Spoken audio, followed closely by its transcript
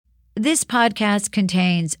This podcast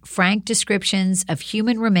contains frank descriptions of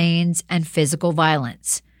human remains and physical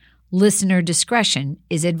violence. Listener discretion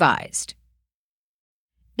is advised.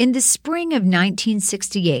 In the spring of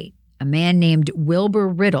 1968, a man named Wilbur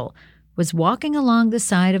Riddle was walking along the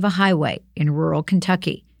side of a highway in rural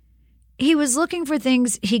Kentucky. He was looking for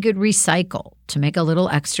things he could recycle to make a little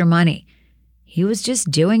extra money. He was just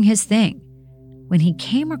doing his thing when he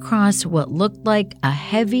came across what looked like a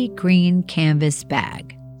heavy green canvas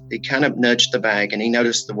bag. He kind of nudged the bag and he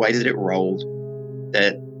noticed the way that it rolled,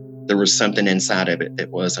 that there was something inside of it that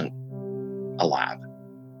wasn't alive.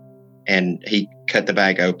 And he cut the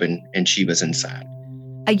bag open and she was inside.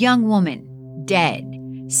 A young woman, dead,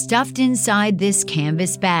 stuffed inside this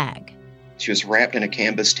canvas bag. She was wrapped in a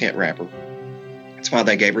canvas tent wrapper. That's why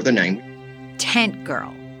they gave her the name Tent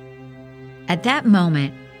Girl. At that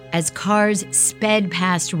moment, as cars sped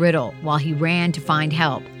past Riddle while he ran to find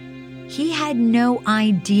help, he had no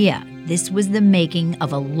idea this was the making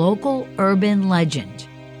of a local urban legend.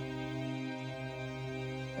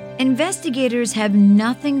 Investigators have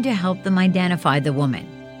nothing to help them identify the woman.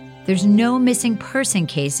 There's no missing person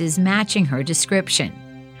cases matching her description.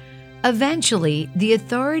 Eventually, the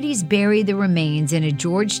authorities buried the remains in a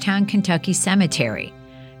Georgetown, Kentucky cemetery.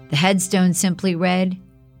 The headstone simply read,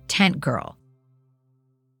 Tent Girl.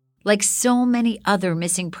 Like so many other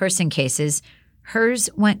missing person cases, hers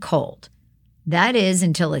went cold. That is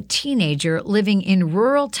until a teenager living in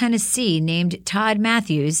rural Tennessee named Todd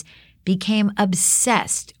Matthews became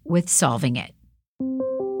obsessed with solving it.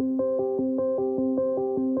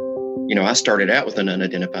 You know, I started out with an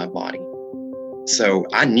unidentified body, so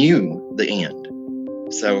I knew the end.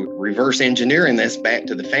 So reverse engineering this back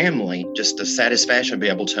to the family, just the satisfaction to be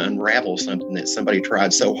able to unravel something that somebody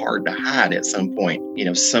tried so hard to hide at some point. You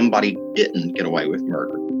know, somebody didn't get away with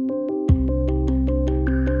murder.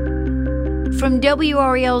 From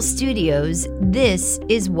WREL Studios, this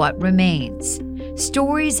is What Remains.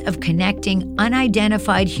 Stories of connecting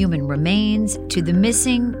unidentified human remains to the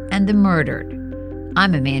missing and the murdered.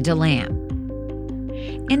 I'm Amanda Lamb.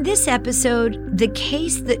 In this episode, the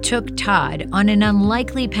case that took Todd on an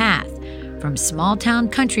unlikely path from small-town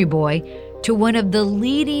country boy to one of the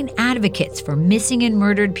leading advocates for missing and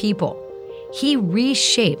murdered people. He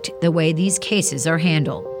reshaped the way these cases are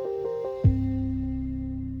handled.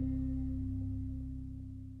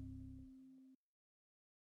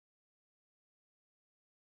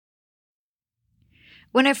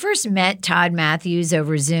 When I first met Todd Matthews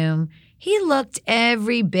over Zoom, he looked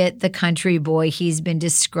every bit the country boy he's been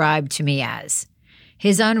described to me as.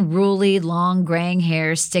 His unruly, long graying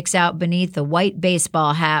hair sticks out beneath a white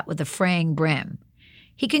baseball hat with a fraying brim.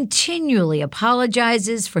 He continually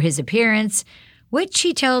apologizes for his appearance, which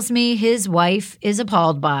he tells me his wife is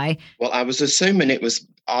appalled by. Well, I was assuming it was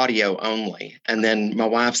audio only. And then my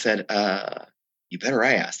wife said, you better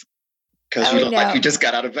ask. Because you look like you just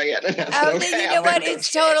got out of bed. And I said, okay, you know what?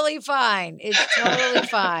 It's totally fine. It's totally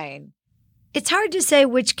fine. It's hard to say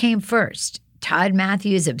which came first, Todd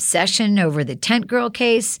Matthews' obsession over the Tent Girl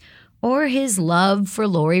case or his love for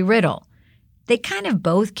Lori Riddle. They kind of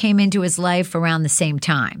both came into his life around the same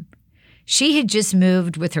time. She had just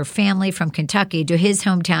moved with her family from Kentucky to his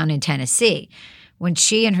hometown in Tennessee. When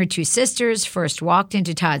she and her two sisters first walked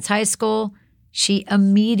into Todd's high school, she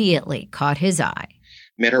immediately caught his eye.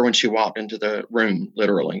 Met her when she walked into the room,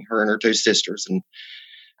 literally, her and her two sisters. And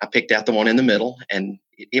I picked out the one in the middle, and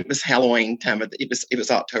it was Halloween time. It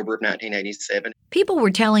was October of 1987. People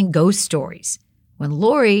were telling ghost stories when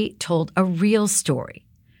Lori told a real story.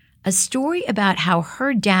 A story about how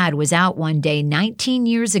her dad was out one day 19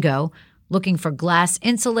 years ago looking for glass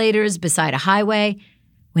insulators beside a highway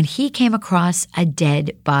when he came across a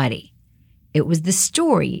dead body. It was the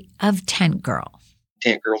story of Tent Girl.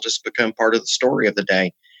 Tent Girl just become part of the story of the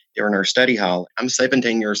day during our study hall. I'm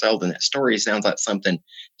 17 years old, and that story sounds like something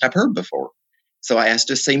I've heard before. So I asked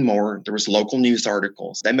to see more. There was local news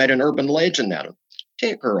articles. They made an urban legend out of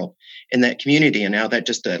Tent Girl in that community, and now that's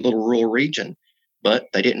just a little rural region. But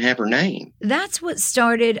they didn't have her name. That's what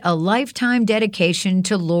started a lifetime dedication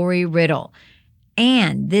to Lori Riddle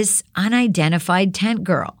and this unidentified Tent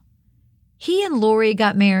Girl. He and Lori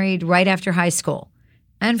got married right after high school,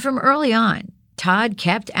 and from early on, Todd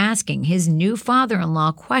kept asking his new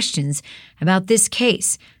father-in-law questions about this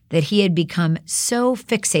case that he had become so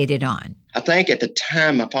fixated on. I think at the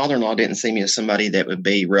time, my father-in-law didn't see me as somebody that would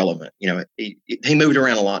be relevant. You know, he moved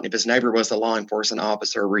around a lot. And if his neighbor was a law enforcement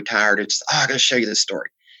officer, retired, it's just, I got to show you this story.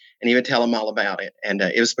 And he would tell him all about it. And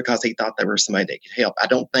it was because he thought there was somebody that could help. I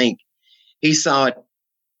don't think he saw it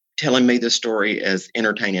telling me the story as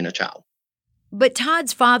entertaining a child. But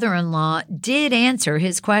Todd's father-in-law did answer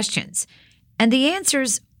his questions. And the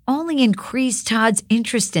answers only increased Todd's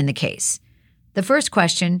interest in the case. The first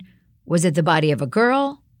question, was it the body of a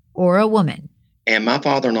girl or a woman? And my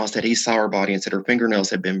father-in-law said he saw her body and said her fingernails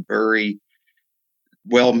had been very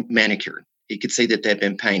well manicured. He could see that they'd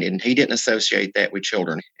been painted, and he didn't associate that with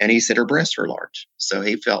children. And he said her breasts were large. So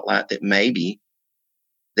he felt like that maybe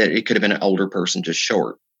that it could have been an older person, just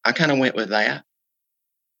short. I kind of went with that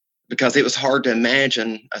because it was hard to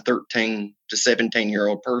imagine a 13 to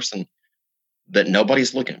 17-year-old person that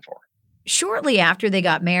nobody's looking for. Shortly after they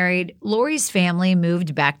got married, Lori's family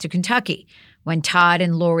moved back to Kentucky. When Todd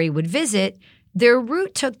and Lori would visit, their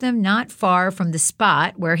route took them not far from the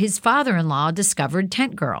spot where his father-in-law discovered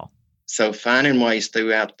Tent Girl. So finding ways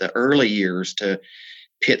throughout the early years to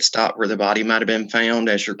pit stop where the body might have been found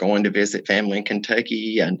as you're going to visit family in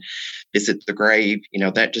Kentucky and visit the grave,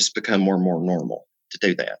 that just become more and more normal to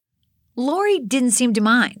do that. Lori didn't seem to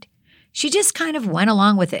mind. She just kind of went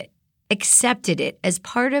along with it, accepted it as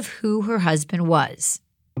part of who her husband was.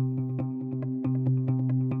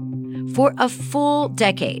 For a full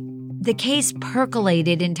decade, the case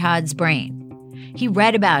percolated in Todd's brain. He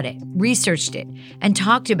read about it, researched it, and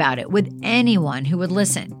talked about it with anyone who would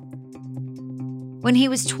listen. When he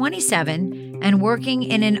was 27 and working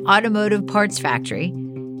in an automotive parts factory,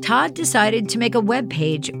 Todd decided to make a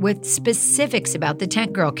webpage with specifics about the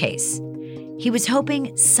Tent Girl case. He was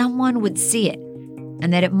hoping someone would see it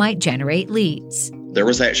and that it might generate leads. There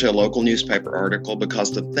was actually a local newspaper article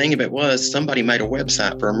because the thing of it was somebody made a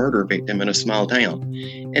website for a murder victim in a small town.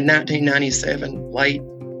 In 1997, late,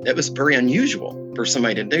 that was very unusual for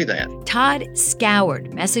somebody to do that. Todd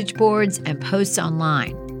scoured message boards and posts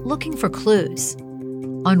online, looking for clues.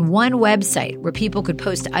 On one website where people could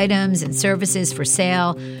post items and services for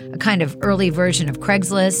sale, a kind of early version of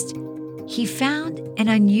Craigslist, he found an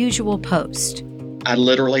unusual post. I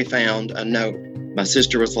literally found a note. My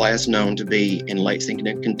sister was last known to be in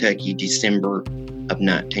Lexington, Kentucky, December of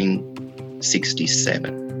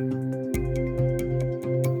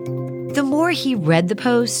 1967. The more he read the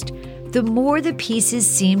post, the more the pieces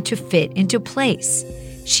seemed to fit into place.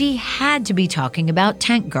 She had to be talking about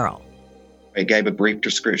Tent Girl. It gave a brief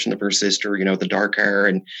description of her sister, the dark hair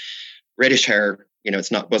and reddish hair,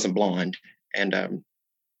 wasn't blonde. And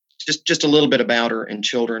just a little bit about her and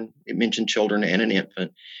children. It mentioned children and an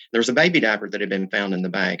infant. There was a baby diaper that had been found in the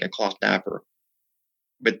bag, a cloth diaper,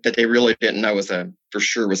 but that they really didn't know was a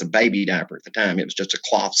baby diaper at the time. It was just a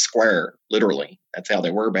cloth square, literally. That's how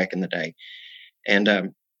they were back in the day. And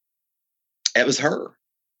it was her.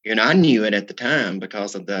 I knew it at the time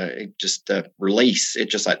because of the release.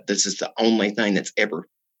 It's just like, this is the only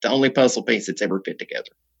puzzle piece that's ever fit together.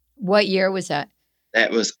 What year was that?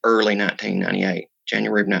 That was early 1998,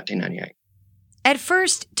 January of 1998. At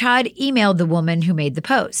first, Todd emailed the woman who made the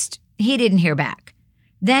post. He didn't hear back.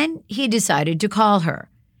 Then he decided to call her.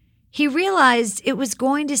 He realized it was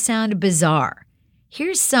going to sound bizarre.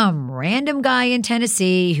 Here's some random guy in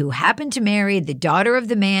Tennessee who happened to marry the daughter of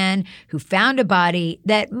the man who found a body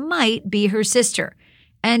that might be her sister.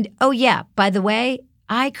 And, oh yeah, by the way,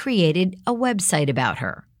 I created a website about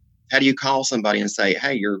her. How do you call somebody and say,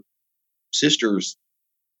 hey, your sister's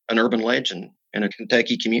an urban legend in a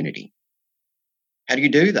Kentucky community? How do you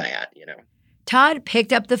do that, Todd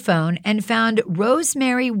picked up the phone and found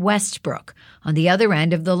Rosemary Westbrook on the other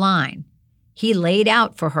end of the line. He laid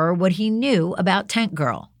out for her what he knew about Tent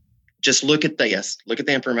Girl. Just look at this. Look at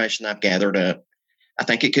the information I've gathered up. I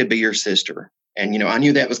think it could be your sister. And, I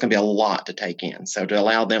knew that was going to be a lot to take in. So to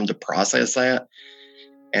allow them to process that,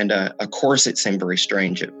 and of course it seemed very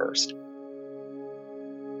strange at first.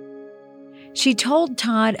 She told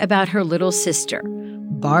Todd about her little sister,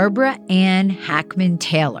 Barbara Ann Hackman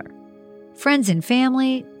Taylor. Friends and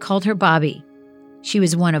family called her Bobby. She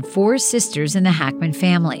was one of 4 sisters in the Hackman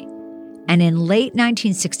family. And in late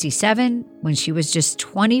 1967, when she was just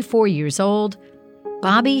 24 years old,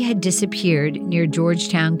 Bobby had disappeared near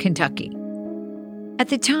Georgetown, Kentucky. At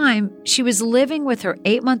the time, she was living with her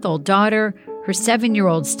 8-month-old daughter, her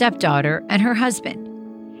 7-year-old stepdaughter, and her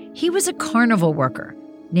husband. He was a carnival worker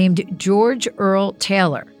named George Earl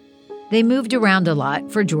Taylor. They moved around a lot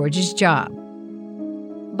for George's job.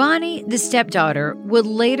 Bonnie, the stepdaughter, would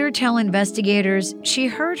later tell investigators she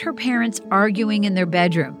heard her parents arguing in their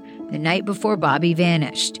bedroom the night before Bobby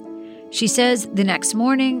vanished. She says the next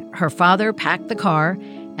morning, her father packed the car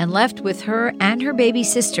and left with her and her baby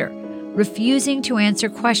sister, refusing to answer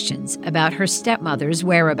questions about her stepmother's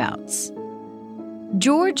whereabouts.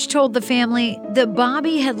 George told the family that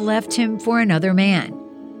Bobby had left him for another man.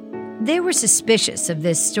 They were suspicious of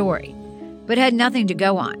this story, but had nothing to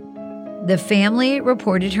go on. The family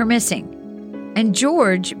reported her missing, and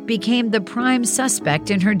George became the prime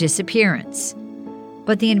suspect in her disappearance.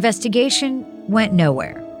 But the investigation went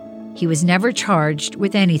nowhere. He was never charged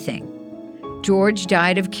with anything. George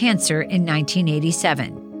died of cancer in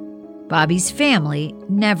 1987. Bobby's family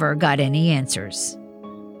never got any answers.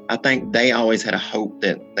 I think they always had a hope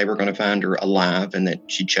that they were going to find her alive and that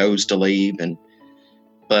she chose to leave.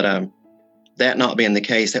 But that not being the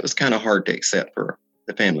case, that was kind of hard to accept for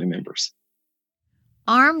the family members.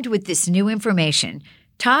 Armed with this new information,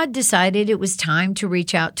 Todd decided it was time to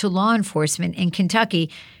reach out to law enforcement in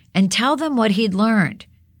Kentucky and tell them what he'd learned.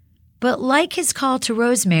 But like his call to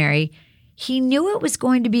Rosemary, he knew it was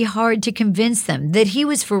going to be hard to convince them that he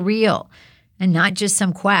was for real and not just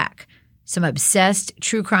some quack, some obsessed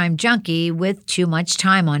true crime junkie with too much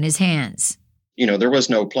time on his hands. You know, there was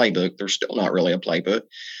no playbook. There's still not really a playbook.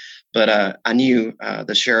 But I knew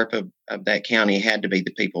the sheriff of that county had to be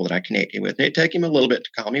the people that I connected with. And it took him a little bit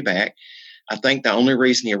to call me back. I think the only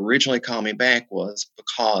reason he originally called me back was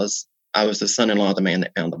because I was the son-in-law of the man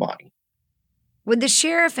that found the body. When the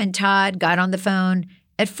sheriff and Todd got on the phone,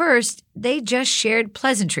 at first, they just shared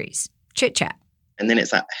pleasantries, chit-chat. And then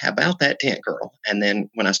it's like, how about that tent girl? And then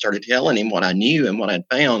when I started telling him what I knew and what I'd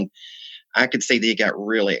found, I could see that he got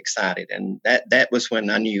really excited. And that was when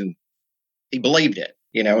I knew he believed it,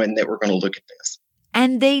 you know, and that we're going to look at this.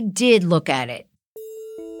 And they did look at it.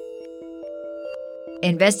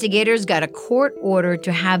 Investigators got a court order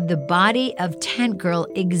to have the body of Tent Girl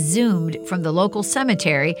exhumed from the local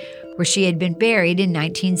cemetery where she had been buried in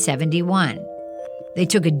 1971. They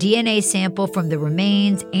took a DNA sample from the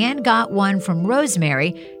remains and got one from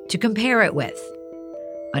Rosemary to compare it with.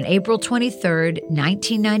 On April 23,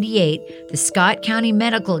 1998, the Scott County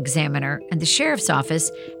Medical Examiner and the Sheriff's Office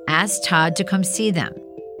asked Todd to come see them.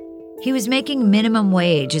 He was making minimum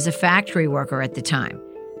wage as a factory worker at the time.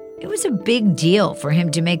 It was a big deal for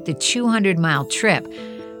him to make the 200-mile trip,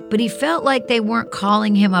 but he felt like they weren't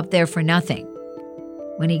calling him up there for nothing.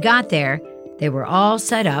 When he got there, they were all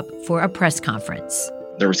set up for a press conference.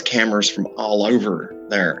 There was cameras from all over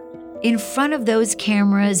there. In front of those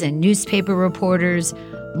cameras and newspaper reporters,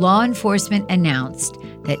 law enforcement announced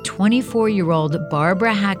that 24-year-old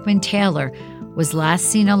Barbara Hackman Taylor was last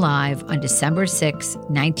seen alive on December 6,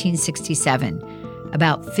 1967,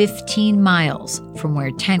 about 15 miles from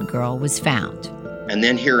where Tent Girl was found. And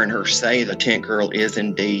then hearing her say the Tent Girl is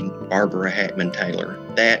indeed Barbara Hackman Taylor,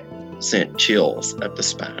 that sent chills up the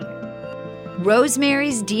spine.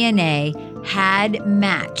 Rosemary's DNA had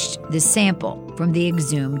matched the sample from the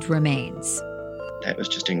exhumed remains. That was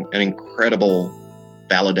just an incredible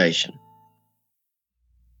validation.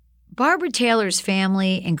 Barbara Taylor's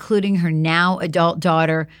family, including her now adult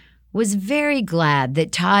daughter, was very glad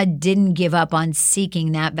that Todd didn't give up on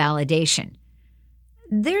seeking that validation.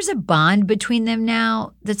 There's a bond between them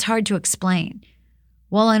now that's hard to explain.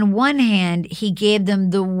 While on one hand, he gave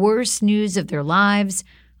them the worst news of their lives,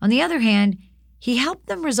 on the other hand, he helped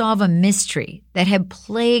them resolve a mystery that had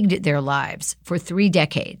plagued their lives for 3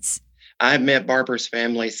 decades. I've met Barbara's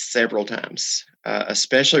family several times,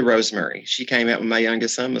 especially Rosemary. She came out when my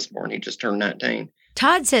youngest son was born. He just turned 19.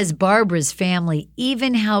 Todd says Barbara's family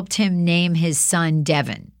even helped him name his son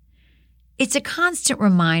Devin. It's a constant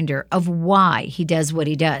reminder of why he does what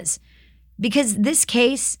he does, because this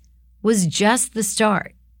case was just the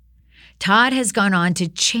start. Todd has gone on to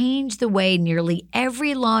change the way nearly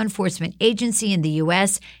every law enforcement agency in the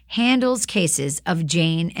U.S. handles cases of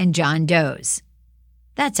Jane and John Does.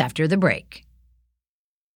 That's after the break.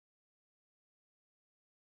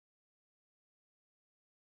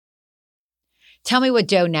 Tell me what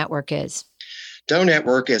Doe Network is. Doe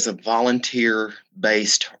Network is a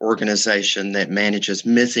volunteer-based organization that manages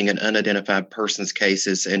missing and unidentified persons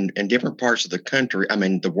cases in different parts of the country,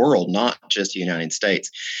 the world, not just the United States,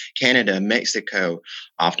 Canada, Mexico.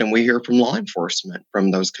 Often we hear from law enforcement from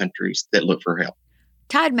those countries that look for help.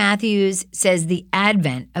 Todd Matthews says the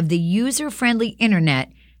advent of the user-friendly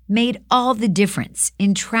internet made all the difference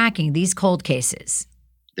in tracking these cold cases.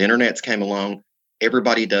 The internet's came along.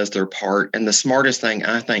 Everybody does their part. And the smartest thing,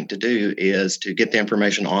 I think, to do is to get the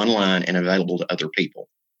information online and available to other people.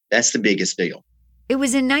 That's the biggest deal. It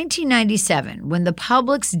was in 1997, when the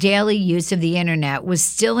public's daily use of the internet was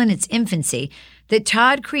still in its infancy, that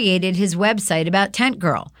Todd created his website about Tent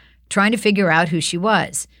Girl, trying to figure out who she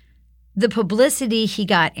was. The publicity he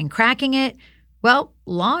got in cracking it, well,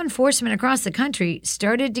 law enforcement across the country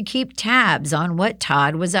started to keep tabs on what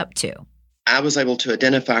Todd was up to. I was able to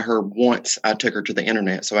identify her once I took her to the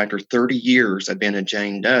internet. So after 30 years of being a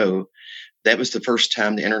Jane Doe, that was the first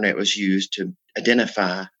time the internet was used to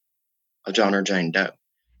identify a John or Jane Doe.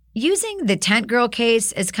 Using the Tent Girl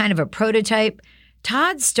case as kind of a prototype,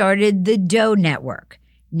 Todd started the Doe Network,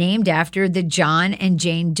 named after the John and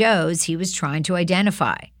Jane Does he was trying to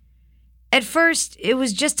identify. At first, it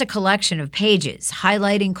was just a collection of pages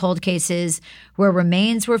highlighting cold cases where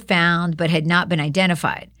remains were found but had not been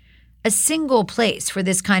identified. A single place for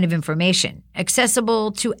this kind of information,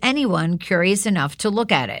 accessible to anyone curious enough to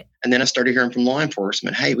look at it. And then I started hearing from law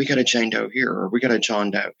enforcement, hey, we got a Jane Doe here, or we got a John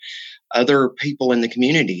Doe. Other people in the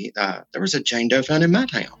community, there was a Jane Doe found in my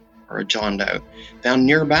town, or a John Doe found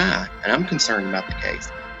nearby, and I'm concerned about the case.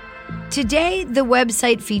 Today, the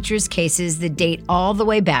website features cases that date all the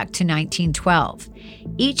way back to 1912.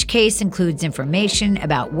 Each case includes information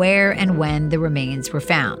about where and when the remains were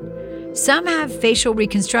found. Some have facial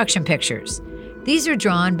reconstruction pictures. These are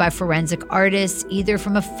drawn by forensic artists either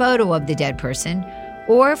from a photo of the dead person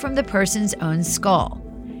or from the person's own skull.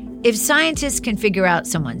 If scientists can figure out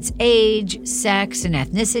someone's age, sex, and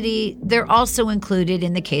ethnicity, they're also included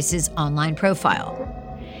in the case's online profile.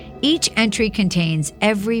 Each entry contains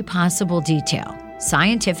every possible detail,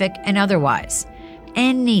 scientific and otherwise,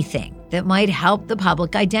 anything that might help the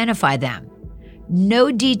public identify them.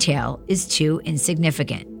 No detail is too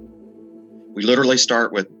insignificant. We literally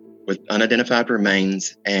start with unidentified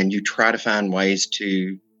remains, and you try to find ways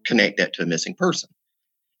to connect that to a missing person.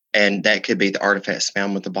 And that could be the artifacts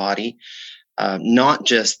found with the body, not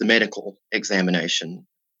just the medical examination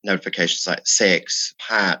notifications like sex,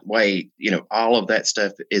 height, weight, all of that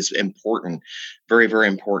stuff is important, very, very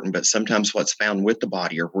important. But sometimes what's found with the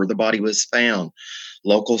body or where the body was found,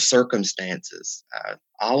 local circumstances,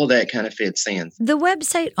 all of that kind of fits in. The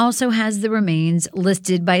website also has the remains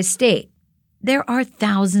listed by state. There are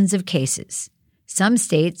thousands of cases. Some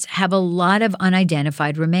states have a lot of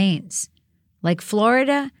unidentified remains. Like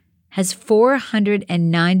Florida has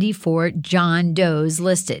 494 John Does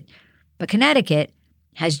listed, but Connecticut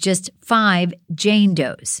has just 5 Jane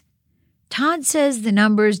Does. Todd says the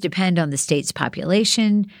numbers depend on the state's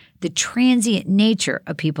population, the transient nature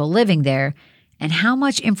of people living there, and how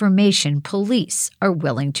much information police are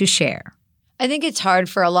willing to share. I think it's hard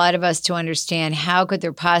for a lot of us to understand how could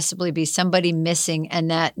there possibly be somebody missing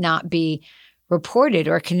and that not be reported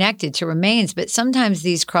or connected to remains. But sometimes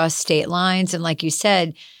these cross state lines, and like you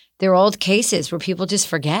said, they're old cases where people just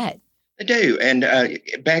forget. They do. And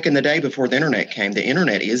back in the day before the internet came, the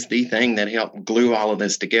internet is the thing that helped glue all of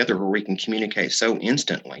this together where we can communicate so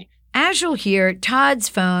instantly. As you'll hear, Todd's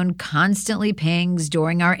phone constantly pings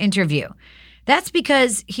during our interview. That's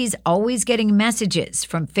because he's always getting messages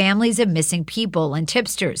from families of missing people and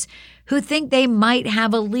tipsters who think they might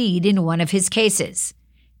have a lead in one of his cases.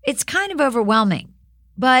 It's kind of overwhelming,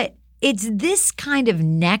 but it's this kind of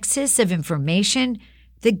nexus of information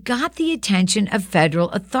that got the attention of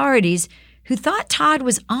federal authorities who thought Todd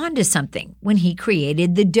was onto something when he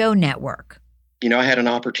created the Doe Network. I had an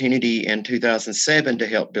opportunity in 2007 to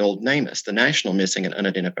help build NamUs, the National Missing and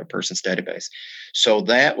Unidentified Persons Database. So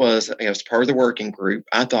that was, as part of the working group,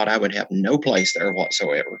 I thought I would have no place there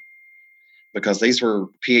whatsoever because these were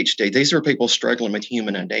PhD. These were people struggling with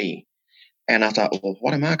human ID. And I thought, well,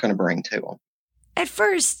 what am I going to bring to them? At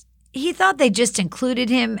first, he thought they just included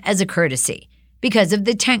him as a courtesy because of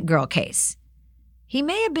the Tent Girl case. He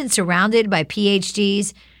may have been surrounded by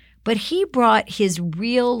PhDs, but he brought his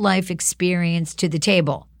real-life experience to the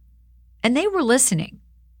table, and they were listening.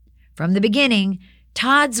 From the beginning,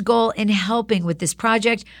 Todd's goal in helping with this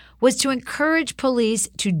project was to encourage police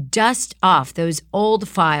to dust off those old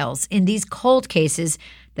files in these cold cases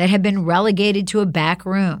that had been relegated to a back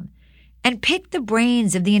room, and pick the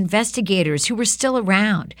brains of the investigators who were still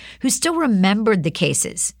around, who still remembered the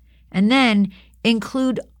cases, and then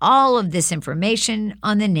include all of this information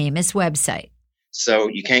on the NamUs website. So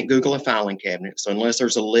you can't Google a filing cabinet. So unless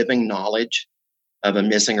there's a living knowledge of a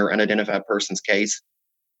missing or unidentified person's case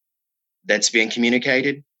that's being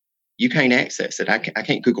communicated, you can't access it. I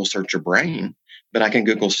can't Google search your brain, but I can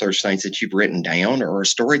Google search things that you've written down or a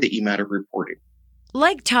story that you might have reported.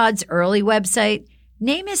 Like Todd's early website,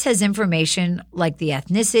 NamUs has information like the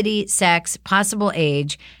ethnicity, sex, possible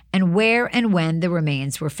age, and where and when the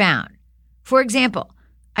remains were found. For example,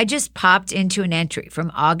 I just popped into an entry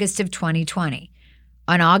from August of 2020.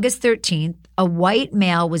 On August 13th, a white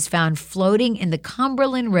male was found floating in the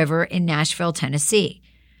Cumberland River in Nashville, Tennessee.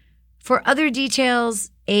 For other details,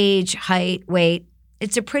 age, height, weight,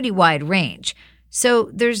 it's a pretty wide range, so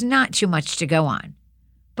there's not too much to go on.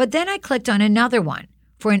 But then I clicked on another one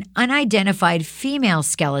for an unidentified female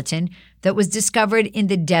skeleton that was discovered in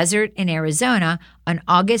the desert in Arizona on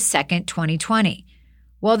August 2nd, 2020.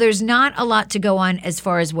 While there's not a lot to go on as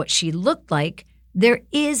far as what she looked like, there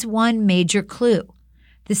is one major clue.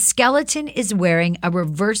 The skeleton is wearing a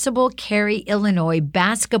reversible Cary, Illinois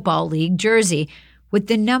Basketball League jersey with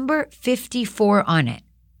the number 54 on it.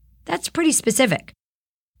 That's pretty specific.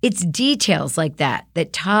 It's details like that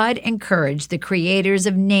that Todd encouraged the creators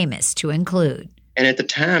of NamUs to include. And at the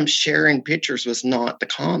time, sharing pictures was not the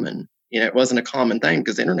common. It wasn't a common thing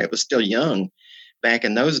because the internet was still young back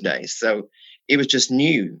in those days. So it was just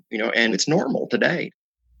new, and it's normal today.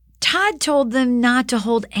 Todd told them not to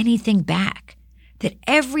hold anything back, that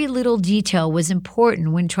every little detail was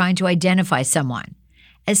important when trying to identify someone,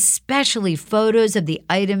 especially photos of the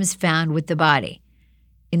items found with the body.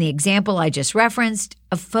 In the example I just referenced,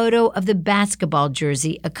 a photo of the basketball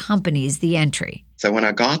jersey accompanies the entry. So when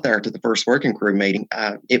I got there to the first working crew meeting,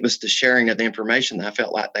 it was the sharing of the information that I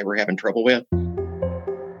felt like they were having trouble with.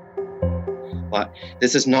 Like,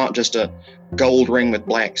 this is not just a gold ring with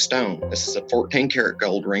black stone. This is a 14-karat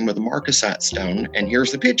gold ring with a marcasite stone, and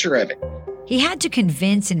here's the picture of it. He had to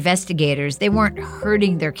convince investigators they weren't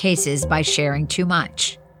hurting their cases by sharing too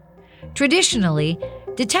much. Traditionally,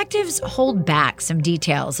 detectives hold back some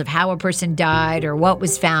details of how a person died or what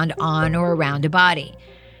was found on or around a body.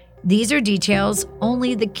 These are details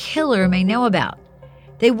only the killer may know about.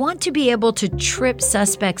 They want to be able to trip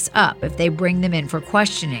suspects up if they bring them in for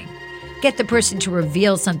questioning, get the person to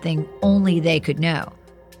reveal something only they could know.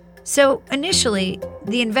 So initially,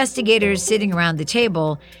 the investigators sitting around the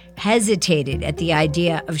table hesitated at the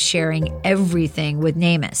idea of sharing everything with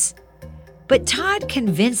NamUs. But Todd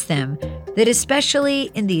convinced them that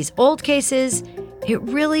especially in these old cases, it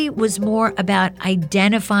really was more about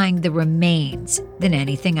identifying the remains than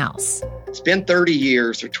anything else. It's been 30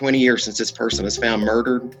 years or 20 years since this person was found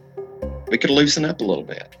murdered. We could loosen up a little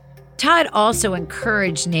bit. Todd also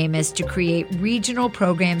encouraged NamUs to create regional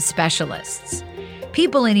program specialists,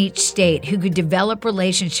 people in each state who could develop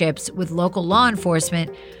relationships with local law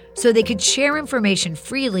enforcement so they could share information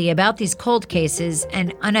freely about these cold cases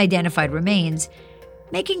and unidentified remains,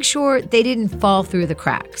 making sure they didn't fall through the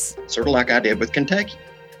cracks. Sort of like I did with Kentucky.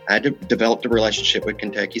 I developed a relationship with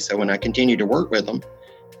Kentucky, so when I continued to work with them,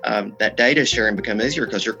 that data sharing became easier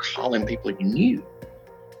because you're calling people you knew.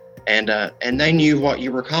 And they knew what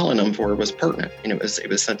you were calling them for was pertinent. It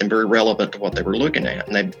was something very relevant to what they were looking at,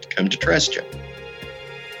 and they'd come to trust you.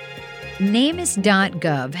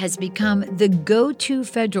 NamUs.gov has become the go-to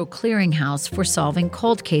federal clearinghouse for solving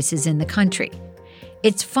cold cases in the country.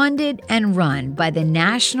 It's funded and run by the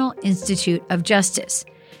National Institute of Justice.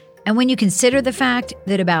 And when you consider the fact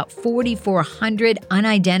that about 4,400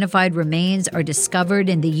 unidentified remains are discovered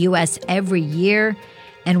in the U.S. every year,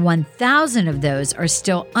 and 1,000 of those are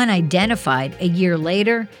still unidentified a year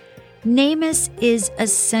later, NamUs is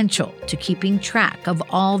essential to keeping track of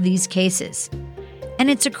all these cases. And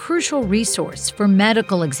it's a crucial resource for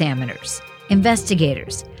medical examiners,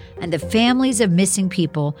 investigators, and the families of missing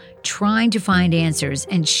people trying to find answers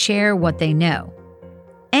and share what they know.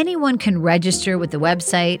 Anyone can register with the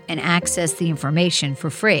website and access the information for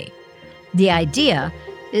free. The idea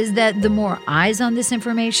is that the more eyes on this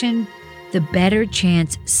information, the better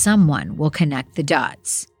chance someone will connect the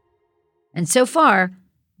dots. And so far,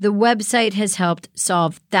 the website has helped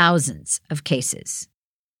solve thousands of cases.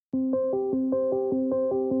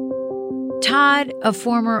 Todd, a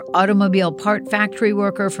former automobile part factory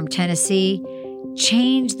worker from Tennessee,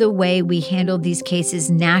 changed the way we handled these cases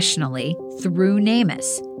nationally through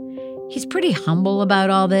NamUs. He's pretty humble about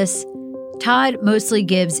all this. Todd mostly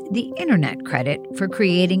gives the internet credit for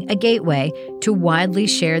creating a gateway to widely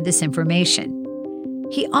share this information.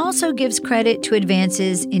 He also gives credit to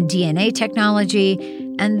advances in DNA technology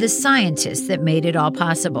and the scientists that made it all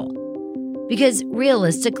possible. Because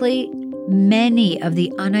realistically, many of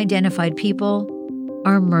the unidentified people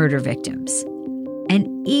are murder victims.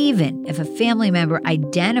 And even if a family member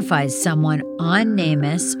identifies someone on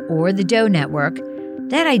NamUs or the Doe Network,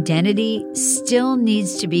 that identity still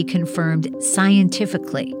needs to be confirmed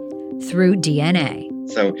scientifically through DNA.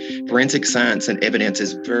 So forensic science and evidence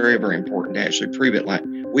is very, very important to actually prove it. Like,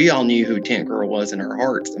 we all knew who Tent Girl was in our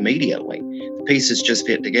hearts immediately. The pieces just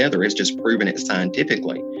fit together. It's just proving it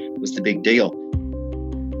scientifically was the big deal.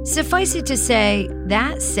 Suffice it to say,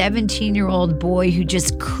 that 17-year-old boy who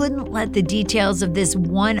just couldn't let the details of this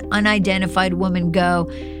one unidentified woman go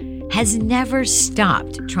has never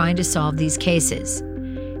stopped trying to solve these cases.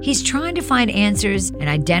 He's trying to find answers and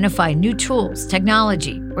identify new tools,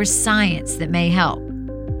 technology, or science that may help.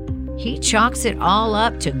 He chalks it all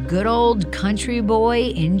up to good old country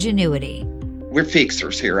boy ingenuity. We're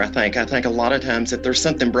fixers here, I think. I think a lot of times if there's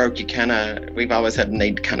something broke, we've always had a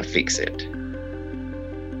need to kind of fix it.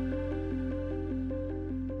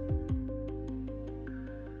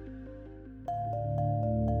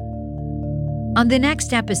 On the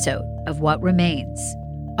next episode of What Remains,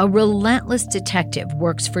 a relentless detective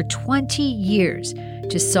works for 20 years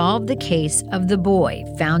to solve the case of the boy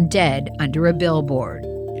found dead under a billboard.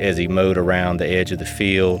 As he mowed around the edge of the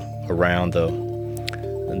field, around the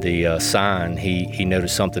sign, he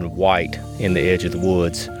noticed something white in the edge of the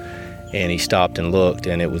woods, and he stopped and looked,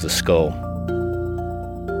 and it was a skull.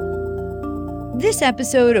 This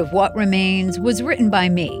episode of What Remains was written by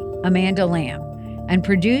me, Amanda Lamb, and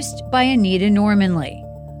produced by Anita Normanley.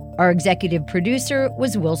 Our executive producer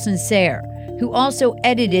was Wilson Sayre, who also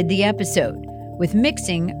edited the episode, with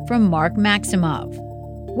mixing from Mark Maximov.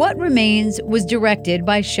 What Remains was directed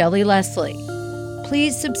by Shelley Leslie.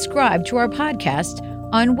 Please subscribe to our podcast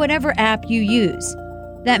on whatever app you use.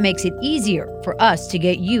 That makes it easier for us to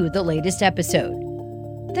get you the latest episode.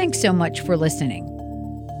 Thanks so much for listening.